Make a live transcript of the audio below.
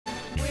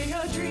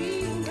the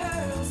Dream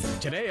Girls.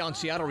 Today on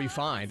Seattle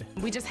Refined,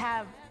 We just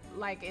have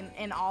like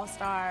an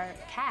all-star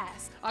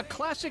cast. a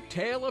classic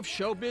tale of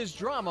showbiz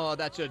drama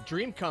that's a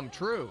dream come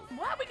true.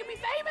 What? We can be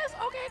famous?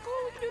 Okay, cool.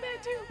 We can do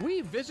that too.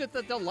 We visit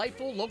the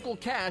delightful local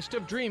cast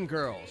of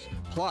Dreamgirls.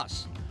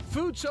 Plus,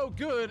 food so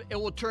good it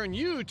will turn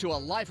you to a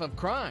life of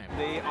crime.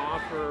 They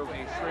offer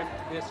a shrimp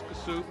bisque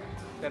soup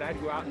that I'd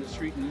go out in the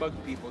street and mug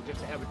people just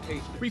to have a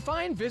taste.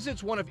 Refined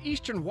visits one of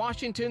Eastern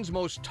Washington's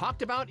most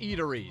talked about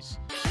eateries.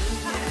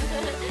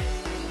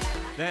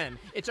 Then,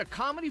 it's a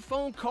comedy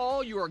phone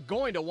call you are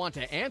going to want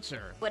to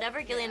answer.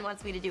 Whatever Gillian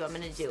wants me to do, I'm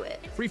going to do it.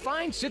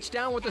 Refined sits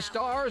down with the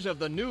stars of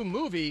the new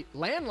movie,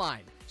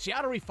 Landline.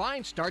 Seattle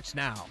Refined starts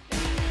now.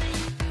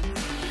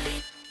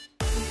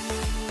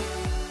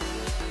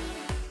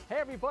 Hey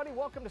everybody,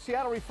 welcome to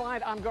Seattle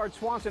Refined. I'm Gard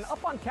Swanson,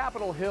 up on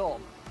Capitol Hill.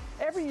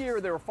 Every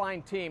year, the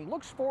Refined team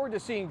looks forward to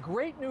seeing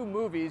great new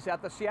movies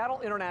at the Seattle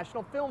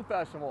International Film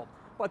Festival.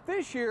 But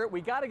this year,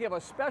 we got to give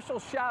a special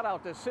shout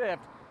out to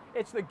SIFT.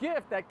 It's the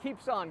gift that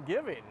keeps on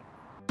giving.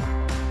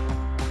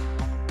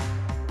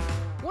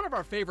 One of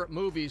our favorite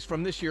movies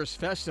from this year's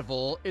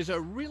festival is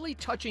a really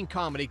touching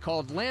comedy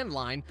called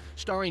Landline,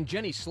 starring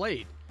Jenny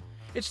Slate.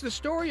 It's the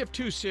story of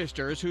two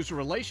sisters whose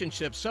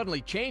relationship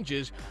suddenly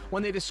changes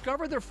when they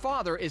discover their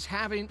father is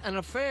having an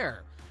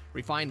affair.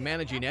 Refined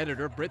managing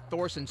editor Britt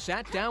Thorson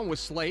sat down with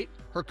Slate,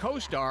 her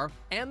co-star,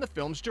 and the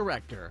film's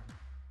director.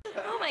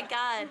 Oh my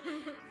God.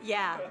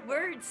 Yeah,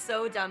 we're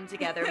so dumb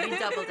together. We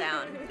double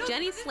down.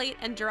 Jenny Slate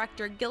and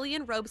director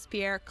Gillian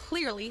Robespierre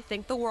clearly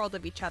think the world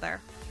of each other.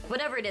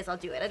 Whatever it is, I'll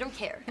do it. I don't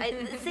care.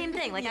 Same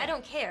thing. Like, yeah. I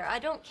don't care. I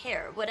don't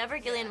care. Whatever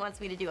Gillian wants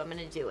me to do, I'm going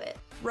to do it.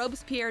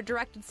 Robespierre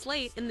directed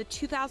Slate in the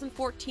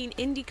 2014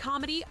 indie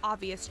comedy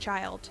Obvious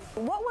Child.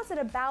 What was it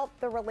about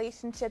the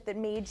relationship that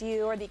made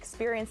you, or the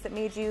experience that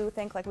made you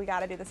think, like, we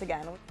got to do this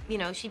again? You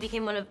know, she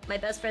became one of my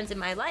best friends in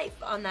my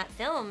life on that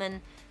film,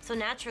 and so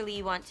naturally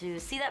you want to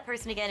see that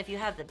person again if you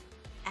have the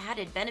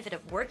added benefit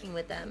of working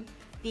with them,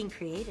 being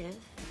creative.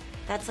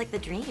 That's like the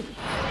dream.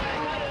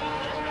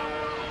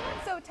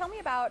 So tell me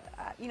about,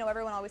 you know,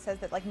 everyone always says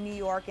that like New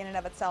York in and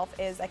of itself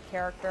is a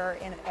character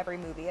in every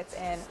movie it's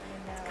in.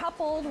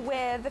 Coupled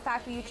with the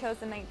fact that you chose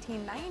the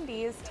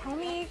 1990s, tell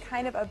me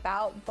kind of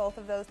about both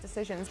of those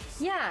decisions.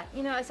 Yeah,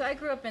 you know, so I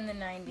grew up in the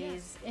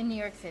 90s in New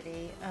York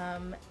City,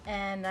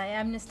 and I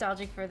am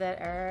nostalgic for that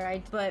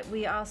era, but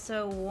we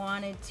also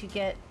wanted to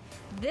get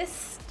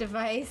this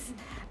device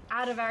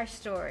out of our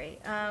story.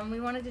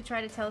 We wanted to try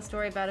to tell a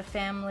story about a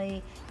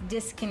family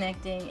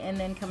disconnecting and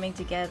then coming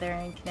together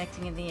and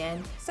connecting in the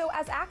end. So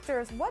as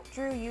actors, what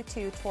drew you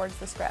two towards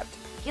the script?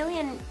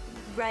 Gillian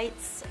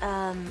writes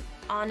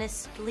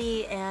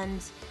honestly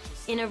and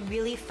in a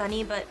really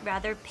funny but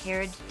rather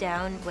pared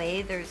down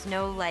way. There's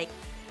no like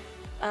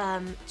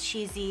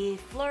cheesy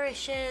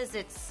flourishes.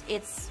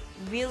 It's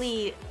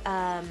really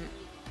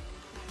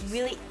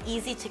really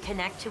easy to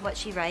connect to what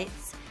she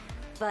writes.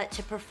 But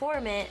to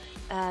perform it,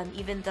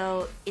 even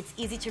though it's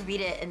easy to read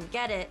it and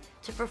get it,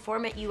 to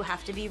perform it, you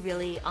have to be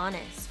really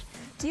honest.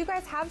 Do you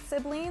guys have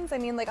siblings? I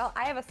mean, like,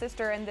 I have a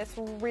sister, and this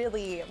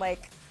really,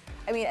 like,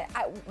 I mean,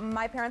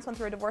 my parents went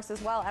through a divorce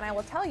as well, and I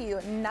will tell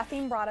you,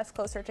 nothing brought us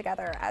closer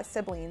together as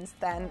siblings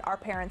than our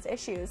parents'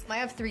 issues. I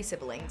have 3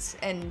 siblings,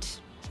 and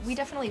we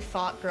definitely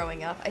fought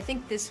growing up. I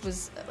think this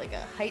was like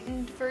a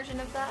heightened version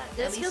of that.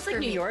 This feels like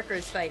New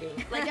Yorkers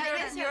fighting. Like, New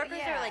Yorkers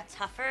yeah. are, like,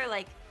 tougher,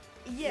 like,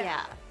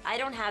 yeah. I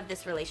don't have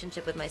this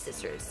relationship with my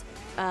sisters.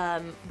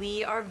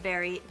 We are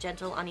very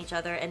gentle on each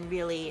other and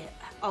really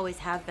always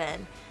have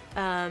been.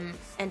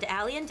 And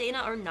Allie and Dana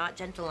are not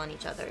gentle on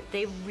each other.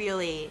 They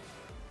really,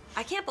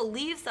 I can't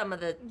believe some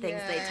of the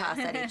things they toss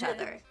at each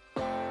other.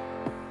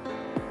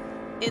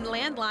 In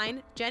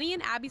Landline, Jenny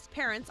and Abby's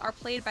parents are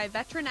played by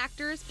veteran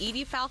actors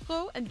Edie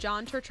Falco and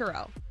John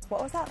Turturro.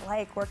 What was that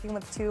like, working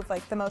with two of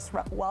like the most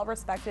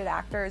well-respected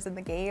actors in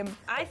the game?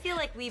 I feel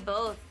like we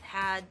both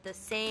had the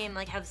same,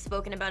 like, have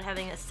spoken about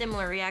having a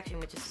similar reaction,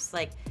 which is just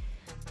like,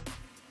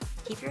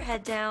 keep your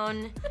head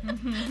down,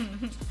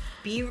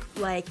 be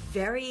like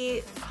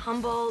very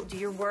humble, do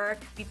your work,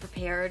 be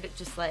prepared,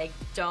 just like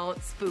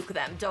don't spook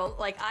them. Don't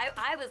like,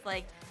 I was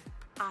like,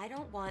 I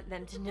don't want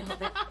them to know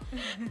that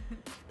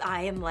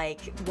I'm like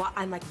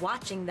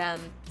watching them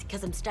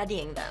because I'm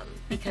studying them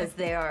because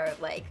they are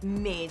like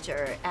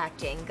major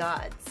acting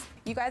gods.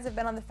 You guys have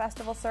been on the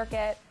festival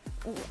circuit.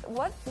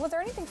 Was there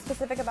anything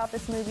specific about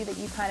this movie that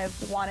you kind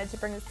of wanted to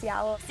bring to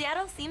Seattle?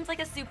 Seattle seems like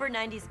a super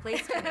 90s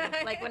place to me.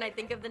 Like when I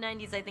think of the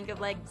 90s, I think of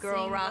like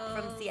girl rock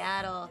from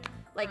Seattle.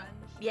 Like,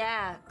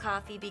 yeah,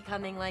 coffee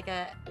becoming like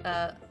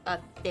a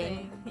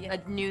thing, yeah.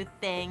 A new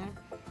thing.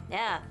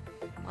 Yeah,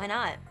 why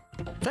not?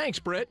 Thanks,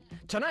 Britt.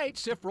 Tonight,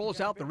 SIFT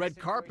rolls out the red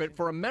carpet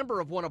for a member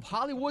of one of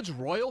Hollywood's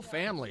royal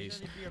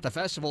families. The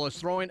festival is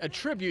throwing a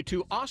tribute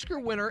to Oscar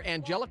winner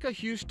Anjelica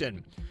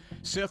Huston.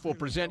 SIFT will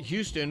present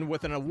Huston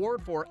with an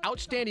award for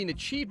outstanding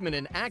achievement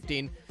in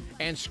acting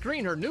and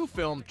screen her new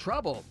film,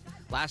 Trouble.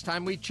 Last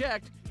time we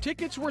checked,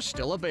 tickets were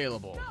still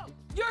available.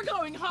 You're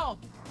going home.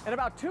 In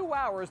about 2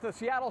 hours, the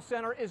Seattle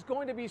Center is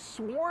going to be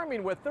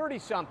swarming with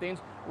 30-somethings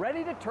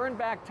ready to turn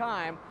back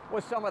time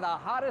with some of the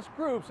hottest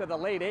groups of the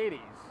late 80s.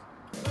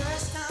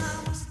 First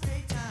time was a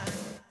great time,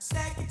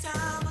 second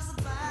time was a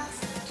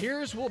blast.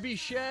 Tears will be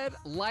shed,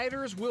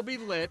 lighters will be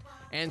lit,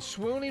 and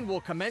swooning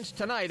will commence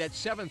tonight at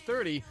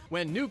 7:30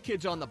 when New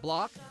Kids on the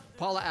Block,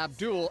 Paula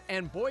Abdul,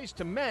 and Boyz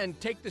II Men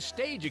take the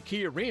stage at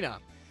Key Arena.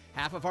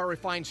 Half of our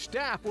refined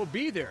staff will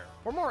be there.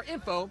 For more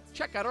info,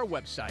 check out our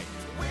website.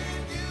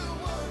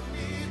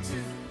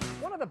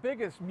 One of the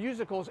biggest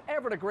musicals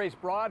ever to grace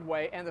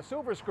Broadway and the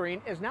silver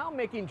screen is now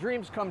making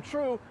dreams come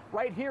true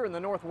right here in the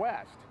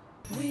Northwest.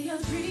 We are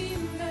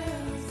dream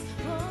girls,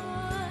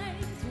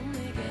 boys will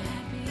make it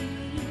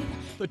happy.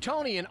 The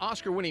Tony and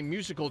Oscar-winning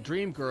musical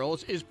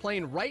Dreamgirls is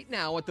playing right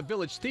now at the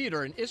Village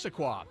Theater in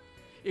Issaquah.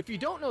 If you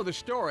don't know the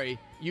story,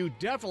 you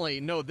definitely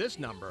know this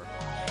number.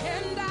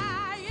 And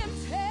I am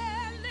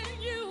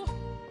telling you,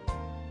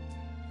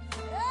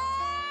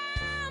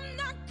 I'm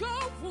not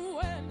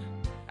going.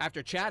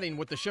 After chatting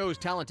with the show's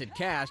talented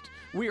cast,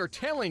 we are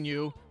telling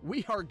you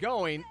we are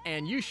going,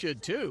 and you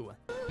should too.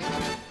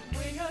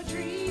 We are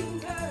dream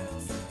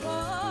girls,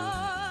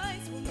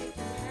 boys will make it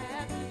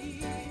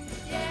happy.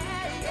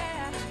 Yeah,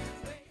 yeah.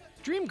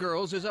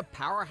 Dreamgirls is a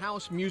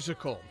powerhouse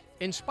musical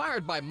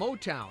inspired by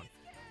Motown,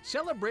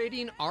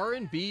 celebrating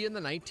R&B in the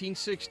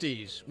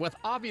 1960s with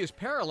obvious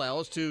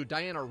parallels to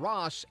Diana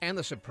Ross and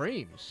the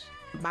Supremes.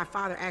 My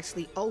father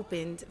actually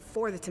opened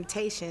for the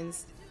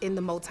Temptations in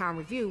the Motown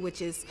Revue,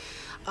 which is,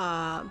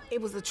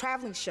 it was a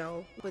traveling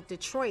show, with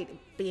Detroit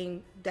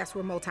being, that's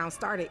where Motown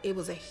started. It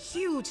was a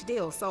huge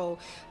deal. So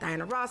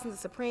Diana Ross and the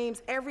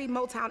Supremes, every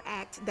Motown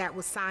act that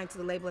was signed to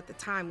the label at the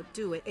time would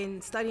do it.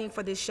 In studying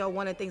for this show,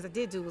 one of the things I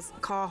did do was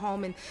call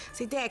home and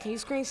say, Dad, can you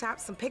screenshot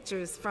some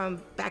pictures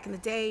from back in the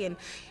day? And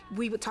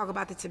we would talk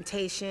about the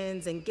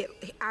Temptations and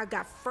I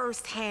got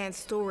firsthand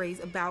stories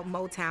about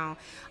Motown.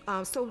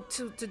 So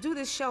to do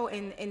this show,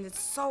 and it's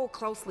so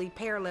closely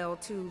parallel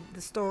to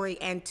the story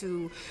and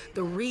to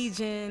the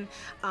region,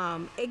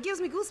 it gives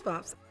me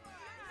goosebumps.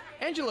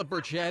 Angela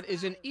Burchett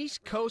is an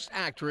East Coast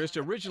actress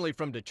originally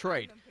from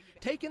Detroit,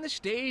 taking the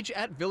stage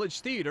at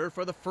Village Theater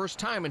for the first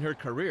time in her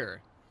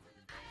career.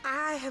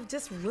 I have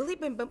just really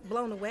been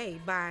blown away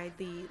by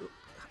the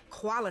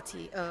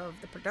quality of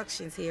the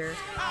productions here.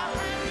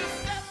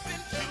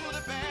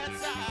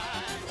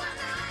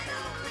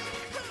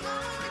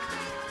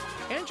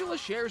 Angela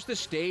shares the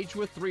stage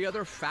with 3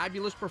 other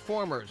fabulous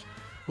performers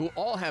who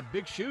all have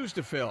big shoes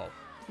to fill,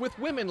 with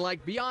women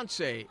like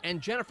Beyonce and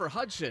Jennifer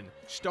Hudson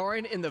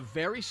starring in the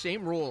very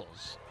same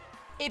roles.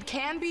 It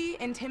can be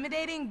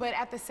intimidating, but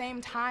at the same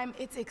time,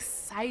 it's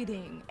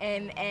exciting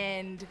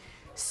and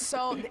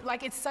so,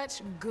 like, it's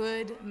such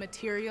good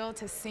material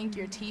to sink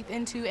your teeth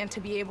into, and to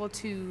be able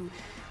to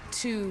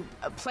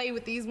play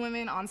with these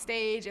women on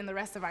stage and the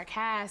rest of our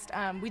cast.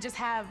 We just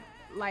have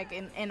like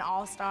an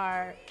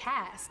all-star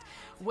cast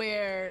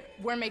where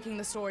we're making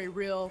the story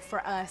real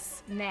for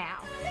us now.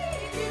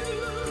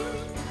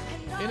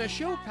 In a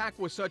show packed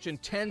with such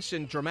intense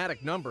and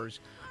dramatic numbers,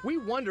 we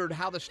wondered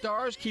how the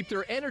stars keep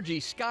their energy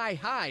sky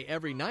high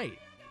every night.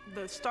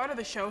 The start of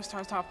the show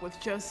starts off with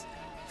just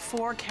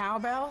 4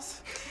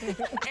 cowbells.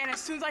 And as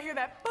soon as I hear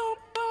that boom,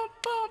 boom,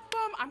 boom,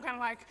 boom, I'm kind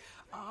of like,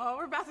 oh,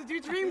 we're about to do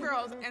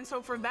Dreamgirls. And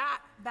so for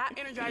that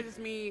energizes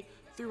me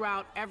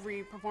throughout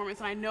every performance.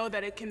 And I know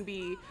that it can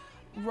be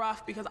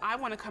rough because I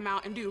want to come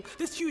out and do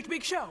this huge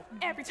big show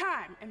every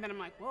time, and then I'm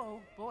like,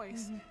 whoa,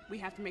 boys, we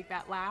have to make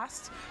that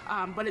last.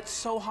 But it's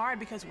so hard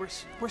because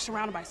we're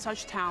surrounded by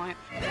such talent.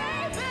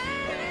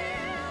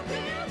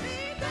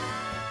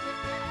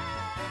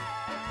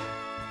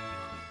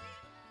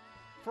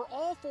 For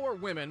all 4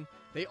 women,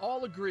 they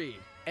all agree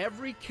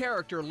every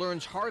character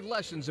learns hard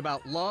lessons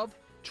about love,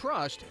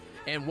 trust,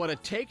 and what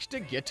it takes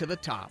to get to the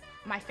top.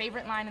 My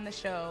favorite line in the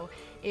show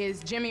is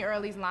Jimmy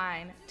Early's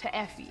line to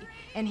Effie,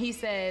 and he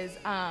says,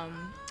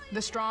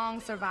 the strong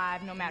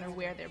survive no matter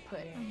where they're put.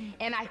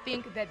 And I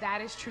think that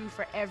that is true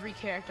for every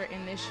character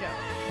in this show.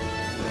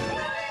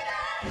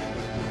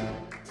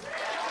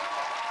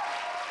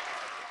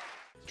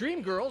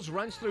 Dreamgirls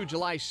runs through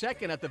July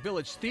 2nd at the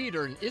Village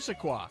Theater in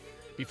Issaquah,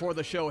 before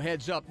the show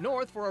heads up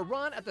north for a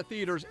run at the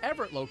theater's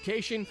Everett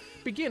location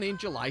beginning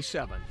July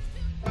 7th.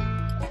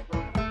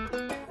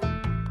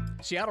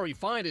 Seattle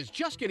Refined is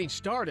just getting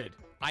started.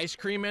 Ice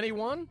cream,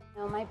 anyone?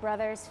 You know, my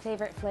brother's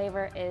favorite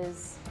flavor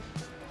is,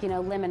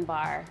 lemon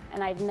bar,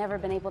 and I've never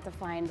been able to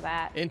find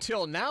that.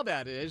 Until now,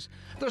 that is.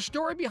 The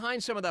story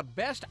behind some of the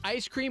best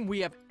ice cream we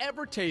have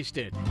ever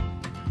tasted.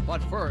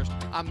 But first,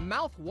 a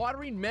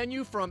mouth-watering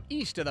menu from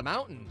east of the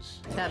mountains.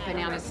 That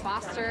banana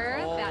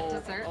Foster, that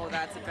dessert. Oh,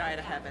 that's a bite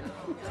of heaven.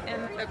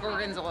 And the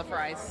gorgonzola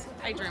fries.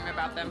 I dream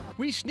about them.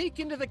 We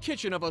sneak into the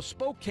kitchen of a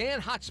Spokane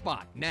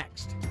hotspot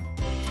next.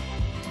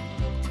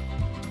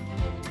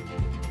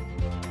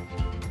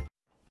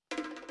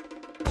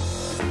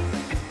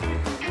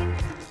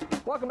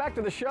 Welcome back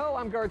to the show.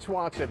 I'm Gard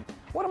Swanson.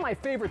 One of my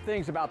favorite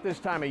things about this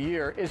time of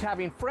year is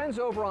having friends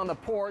over on the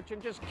porch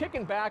and just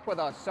kicking back with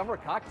a summer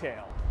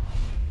cocktail.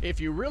 If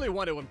you really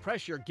want to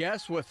impress your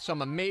guests with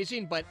some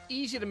amazing but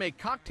easy to make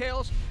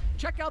cocktails,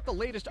 check out the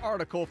latest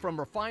article from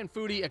refined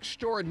foodie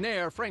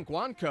extraordinaire Frank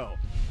Wanko.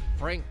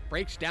 Frank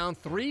breaks down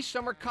 3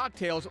 summer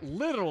cocktails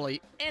literally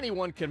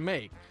anyone can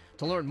make.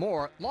 To learn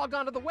more, log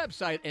on to the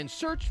website and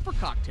search for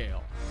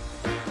cocktail.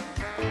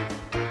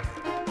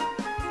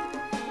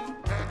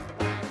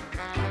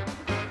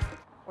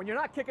 When you're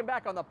not kicking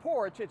back on the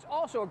porch, it's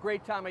also a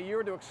great time of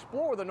year to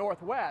explore the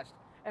Northwest.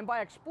 And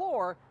by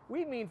explore,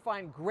 we mean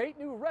find great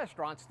new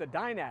restaurants to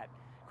dine at.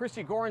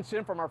 Christy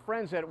Goranson from our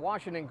friends at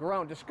Washington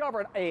Grown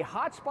discovered a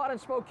hot spot in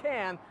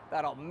Spokane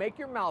that'll make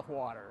your mouth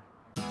water.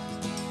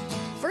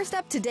 First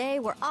up today,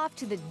 we're off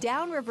to the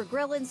Downriver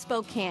Grill in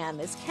Spokane.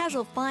 This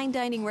casual fine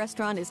dining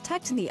restaurant is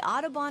tucked in the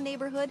Audubon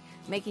neighborhood,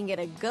 making it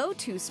a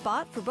go-to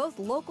spot for both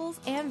locals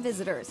and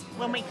visitors.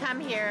 When we come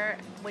here,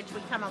 which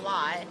we come a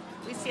lot,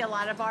 we see a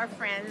lot of our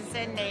friends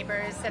and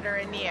neighbors that are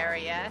in the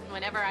area.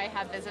 Whenever I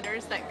have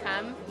visitors that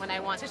come, when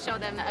I want to show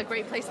them a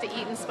great place to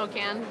eat in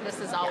Spokane, this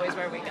is always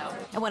where we go.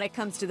 And when it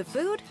comes to the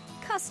food,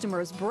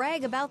 customers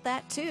brag about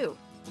that too.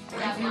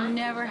 I've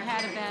never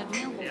had a bad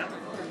meal here.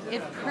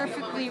 It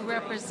perfectly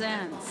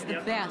represents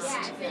the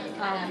best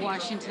of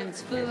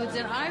Washington's foods,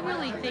 and I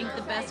really think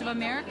the best of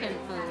American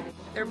food.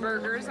 Their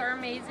burgers are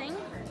amazing.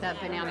 That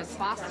banana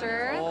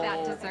foster,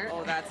 that dessert.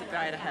 Oh, that's a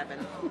guy to heaven.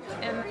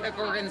 And the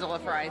gorgonzola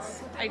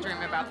fries. I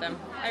dream about them.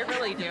 I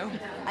really do.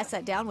 I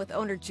sat down with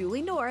owner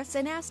Julie Norris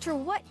and asked her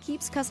what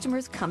keeps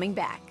customers coming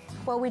back.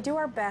 Well, we do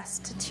our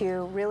best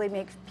to really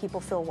make people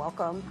feel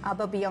welcome,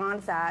 but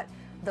beyond that,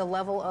 the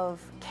level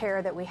of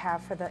care that we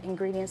have for the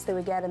ingredients that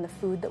we get and the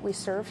food that we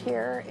serve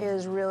here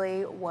is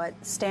really what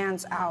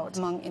stands out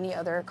among any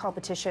other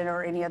competition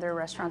or any other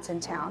restaurants in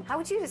town. How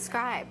would you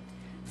describe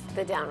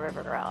the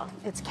Downriver Grill?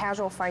 It's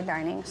casual fine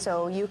dining,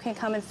 so you can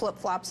come in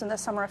flip-flops in the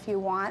summer if you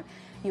want.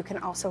 You can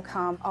also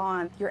come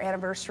on your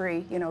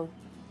anniversary,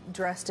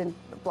 dressed in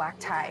black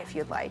tie if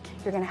you'd like.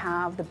 You're gonna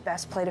have the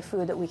best plate of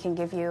food that we can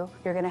give you.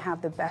 You're gonna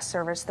have the best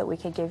service that we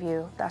can give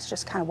you. That's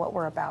just kind of what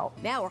we're about.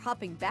 Now we're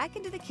hopping back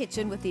into the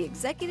kitchen with the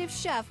executive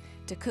chef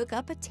to cook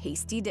up a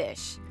tasty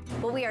dish.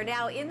 Well, we are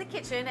now in the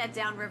kitchen at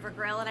Downriver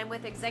Grill, and I'm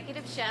with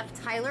executive chef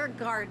Tyler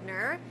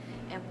Gardner,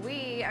 and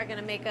we are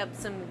gonna make up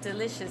some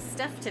delicious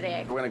stuff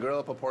today. We're gonna grill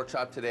up a pork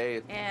chop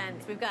today. And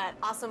we've got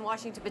awesome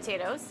Washington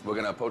potatoes. We're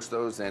gonna poach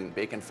those in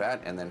bacon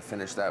fat and then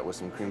finish that with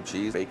some cream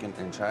cheese, bacon,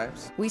 and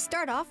chives. We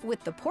start off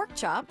with the pork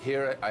chop.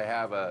 Here I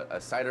have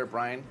a cider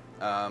brine.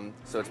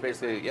 So it's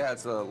basically,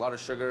 it's a lot of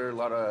sugar, a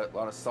lot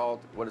of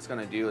salt. What it's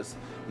gonna do is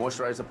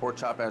moisturize the pork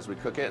chop as we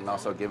cook it and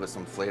also give it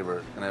some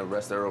flavor. Gonna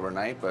rest there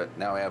overnight, but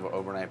now I have an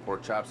overnight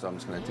pork chop, so I'm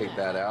just gonna take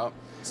that out.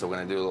 So we're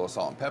gonna do a little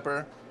salt and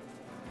pepper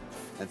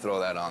and throw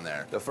that on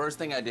there. The first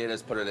thing I did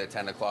is put it at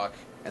 10 o'clock,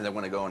 and then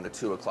when I go into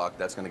 2 o'clock,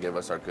 that's gonna give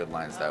us our good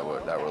lines that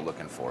we're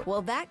looking for.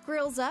 Well, that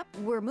grills up.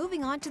 We're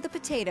moving on to the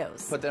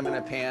potatoes. Put them in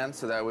a pan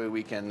so that way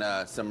we can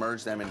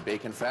submerge them in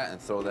bacon fat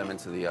and throw them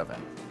into the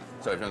oven.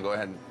 So if you want to go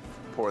ahead and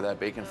pour that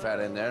bacon fat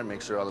in there,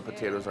 make sure all the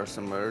potatoes are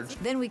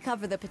submerged. Then we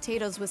cover the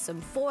potatoes with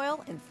some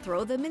foil and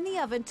throw them in the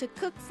oven to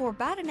cook for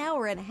about an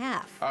hour and a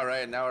half. All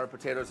right, now our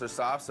potatoes are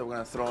soft, so we're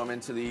gonna throw them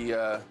into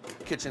the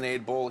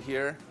KitchenAid bowl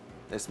here.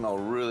 They smell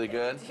really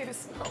good. They do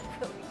smell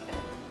really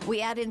good. We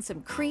add in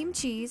some cream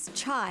cheese,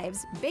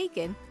 chives,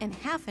 bacon, and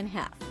half.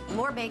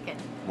 More bacon.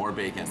 More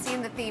bacon.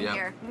 Seeing the theme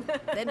here.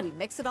 Then we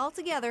mix it all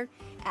together,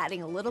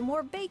 adding a little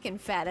more bacon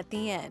fat at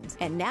the end.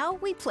 And now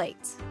we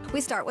plate. We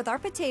start with our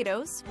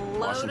potatoes.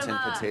 Washington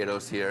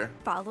potatoes here.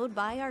 Followed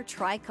by our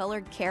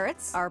tri-colored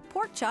carrots, our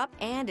pork chop,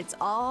 and it's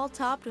all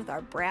topped with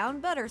our brown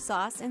butter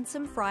sauce and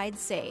some fried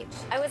sage.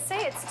 I would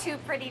say it's too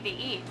pretty to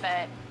eat,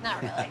 but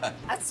not really.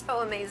 That's so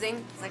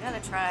amazing. So I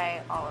gotta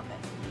try all of it.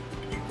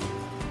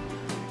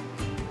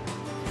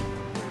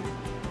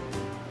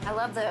 I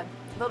love the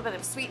little bit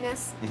of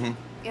sweetness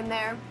in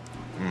there.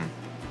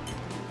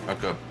 That's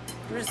good.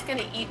 I'm just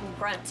gonna eat and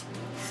grunt.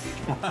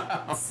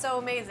 It's so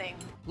amazing.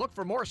 Look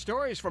for more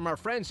stories from our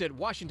friends at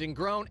Washington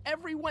Grown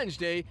every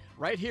Wednesday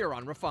right here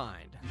on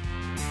Refined.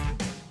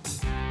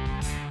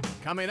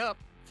 Coming up,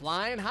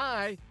 flying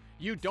high.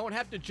 You don't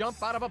have to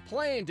jump out of a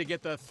plane to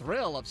get the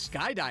thrill of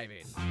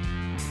skydiving.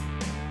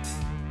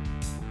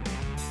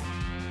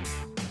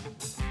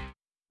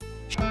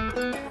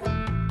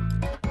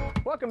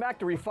 Welcome back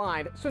to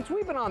Refined. Since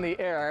we've been on the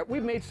air,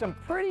 we've made some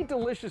pretty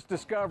delicious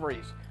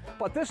discoveries.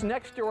 But this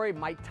next story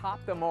might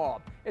top them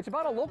all. It's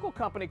about a local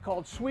company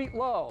called Sweet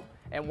Low.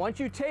 And once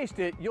you taste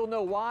it, you'll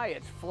know why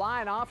it's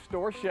flying off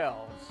store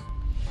shelves.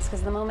 It's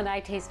because the moment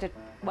I tasted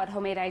what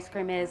homemade ice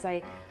cream is,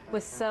 I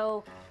was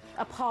so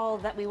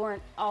appalled that we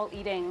weren't all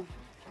eating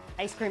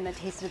ice cream that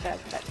tasted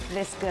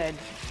this good.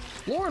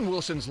 Lauren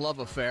Wilson's love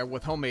affair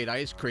with homemade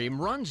ice cream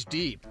runs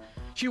deep.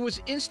 She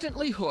was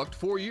instantly hooked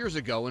 4 years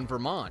ago in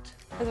Vermont.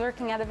 I was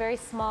working at a very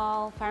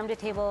small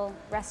farm-to-table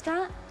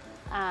restaurant,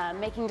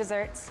 making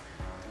desserts,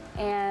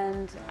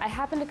 and I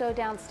happened to go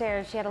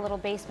downstairs. She had a little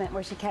basement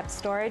where she kept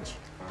storage,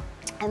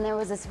 and there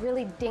was this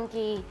really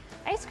dinky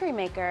ice cream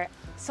maker.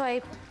 So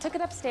I took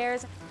it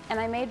upstairs and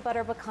I made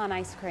butter pecan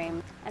ice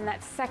cream. And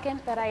that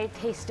second that I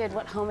tasted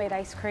what homemade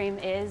ice cream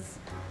is,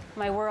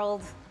 my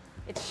world,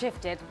 it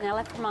shifted. And I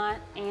left Vermont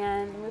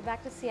and moved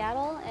back to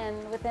Seattle,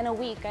 and within a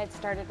week I'd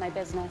started my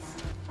business.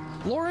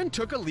 Lauren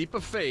took a leap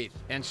of faith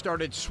and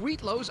started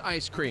Sweet Lowe's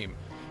Ice Cream,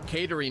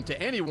 catering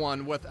to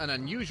anyone with an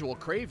unusual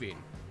craving.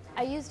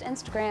 I used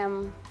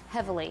Instagram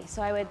heavily,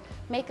 so I would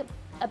make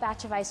a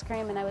batch of ice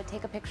cream and I would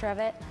take a picture of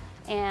it,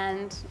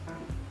 and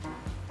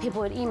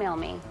people would email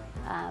me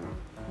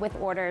with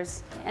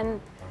orders.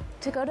 And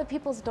to go to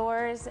people's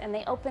doors and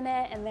they open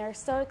it and they're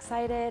so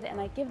excited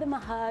and I give them a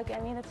hug. I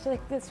mean, it's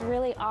like this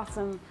really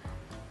awesome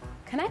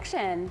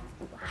connection.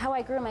 How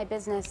I grew my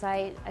business,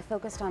 I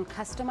focused on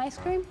custom ice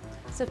cream.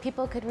 So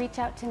people could reach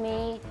out to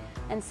me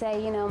and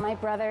say, you know, my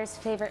brother's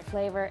favorite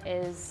flavor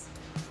is,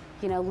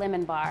 you know,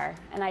 lemon bar,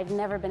 and I've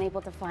never been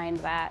able to find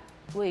that.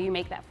 Will you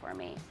make that for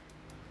me?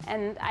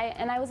 And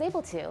I was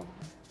able to.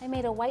 I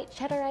made a white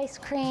cheddar ice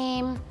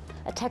cream,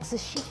 a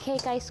Texas sheet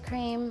cake ice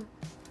cream,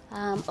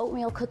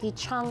 oatmeal cookie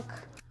chunk.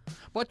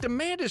 But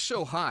demand is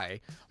so high,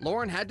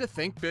 Lauren had to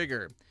think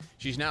bigger.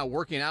 She's now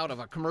working out of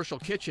a commercial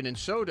kitchen in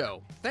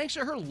SoDo, thanks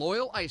to her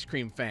loyal ice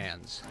cream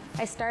fans.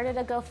 I started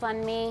a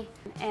GoFundMe,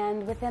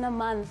 and within a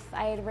month,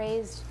 I had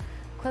raised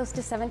close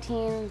to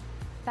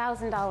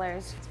 $17,000.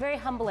 It's very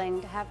humbling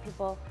to have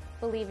people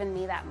believe in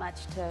me that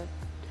much, to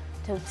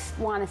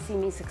want to see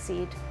me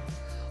succeed.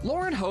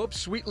 Lauren hopes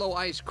Sweet Low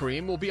Ice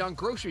Cream will be on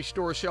grocery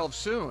store shelves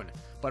soon,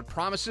 but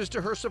promises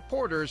to her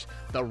supporters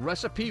the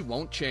recipe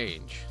won't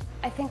change.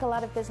 I think a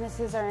lot of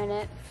businesses are in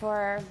it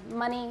for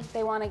money.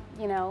 They want to,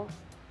 you know,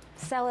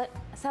 sell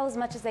as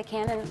much as they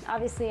can, and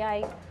obviously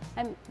I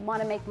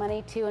want to make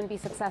money too and be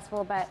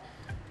successful, but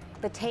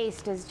the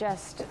taste is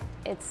just,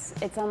 it's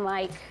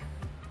unlike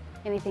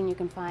anything you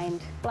can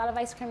find. A lot of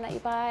ice cream that you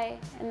buy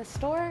in the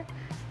store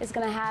is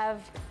going to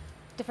have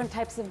different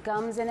types of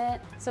gums in it,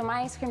 so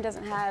my ice cream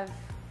doesn't have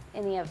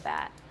any of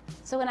that.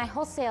 So when I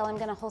wholesale, I'm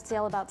going to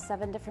wholesale about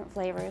 7 different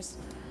flavors.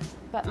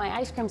 But my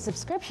ice cream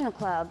subscription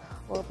club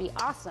will be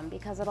awesome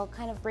because it'll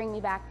kind of bring me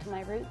back to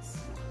my roots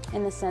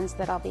in the sense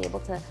that I'll be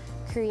able to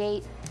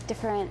create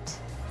different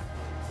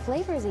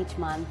flavors each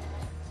month.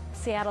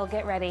 Seattle,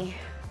 get ready.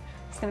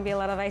 It's going to be a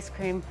lot of ice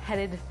cream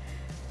headed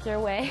your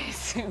way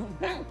soon.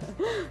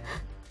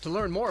 To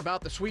learn more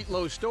about the Sweet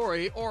Low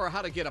story or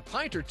how to get a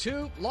pint or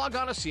two, log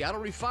on to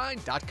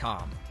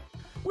SeattleRefined.com.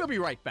 We'll be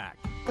right back.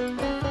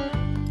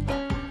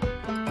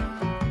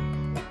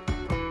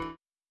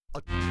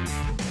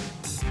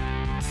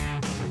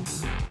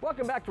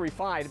 Welcome back to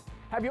Refined.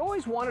 Have you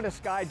always wanted to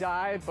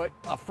skydive but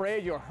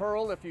afraid you'll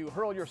hurl if you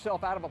hurl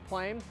yourself out of a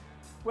plane?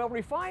 Well,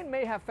 Refined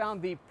may have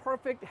found the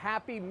perfect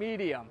happy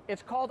medium.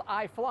 It's called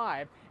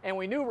iFly, and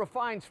we knew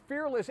Refined's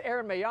fearless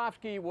Aaron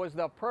Mayovsky was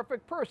the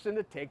perfect person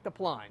to take the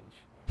plunge.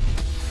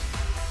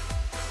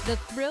 The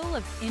thrill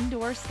of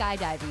indoor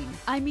skydiving.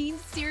 I mean,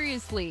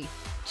 seriously,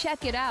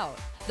 check it out.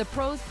 The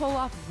pros pull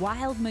off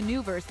wild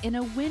maneuvers in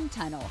a wind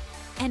tunnel,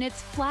 and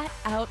it's flat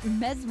out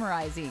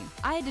mesmerizing.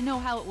 I had to know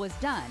how it was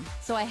done,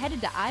 so I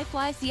headed to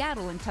iFly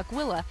Seattle in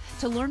Tukwila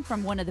to learn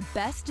from one of the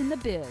best in the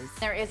biz.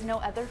 There is no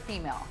other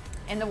female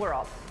in the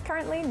world.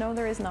 Currently, no,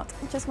 there is not.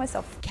 Just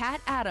myself. Kat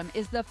Adam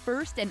is the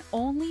first and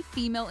only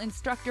female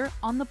instructor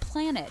on the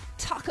planet.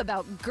 Talk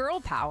about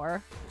girl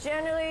power.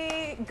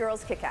 Generally,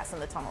 girls kick ass in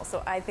the tunnel,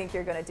 so I think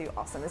you're going to do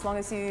awesome. As long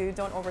as you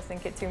don't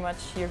overthink it too much,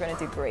 you're going to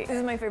do great. This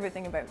is my favorite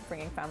thing about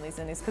bringing families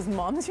in, is because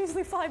moms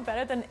usually fly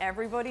better than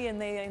everybody, and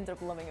they end up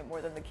loving it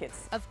more than the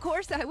kids. Of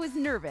course, I was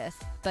nervous,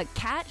 but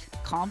Kat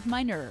calmed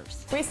my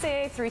nerves. We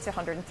say 3 to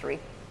 103.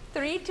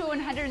 3 to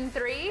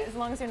 103? As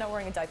long as you're not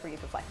wearing a diaper, you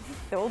can fly.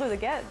 The older they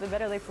get, the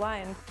better they fly.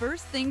 And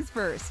first things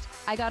first,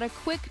 I got a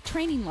quick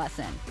training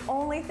lesson.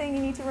 Only thing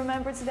you need to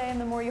remember today,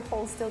 and the more you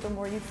hold still, the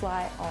more you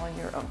fly on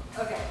your own.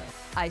 Okay.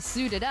 I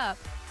suited up.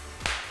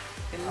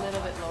 A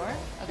little bit lower.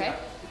 Okay.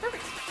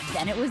 Perfect.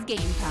 Then it was game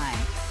time.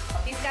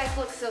 These guys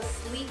look so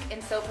sleek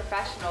and so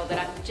professional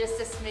that I'm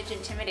just a smidge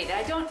intimidated.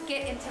 I don't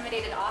get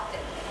intimidated often.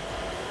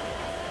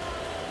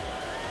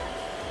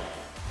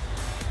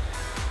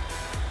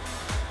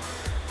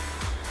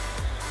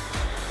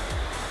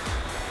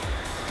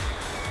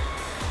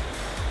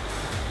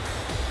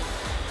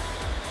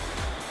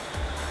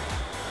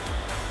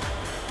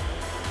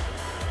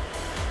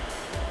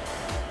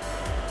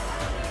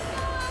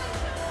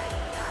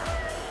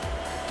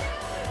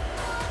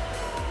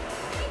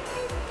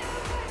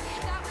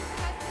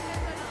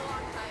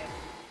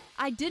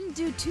 I didn't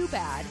do too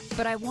bad,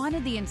 but I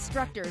wanted the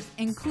instructors,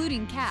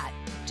 including Kat,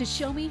 to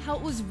show me how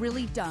it was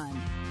really done.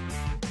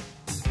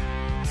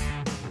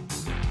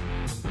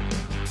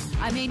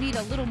 I may need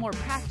a little more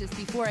practice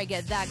before I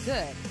get that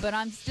good, but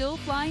I'm still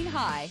flying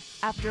high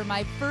after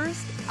my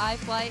first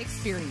iFly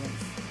experience.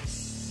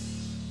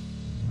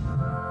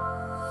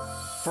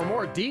 For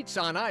more deets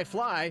on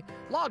iFly,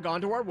 log on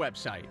to our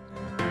website.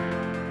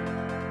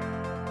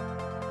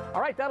 All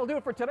right, that'll do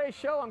it for today's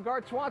show. I'm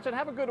Garth Swanson.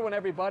 Have a good one,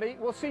 everybody.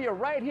 We'll see you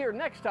right here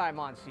next time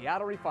on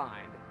Seattle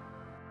Refined.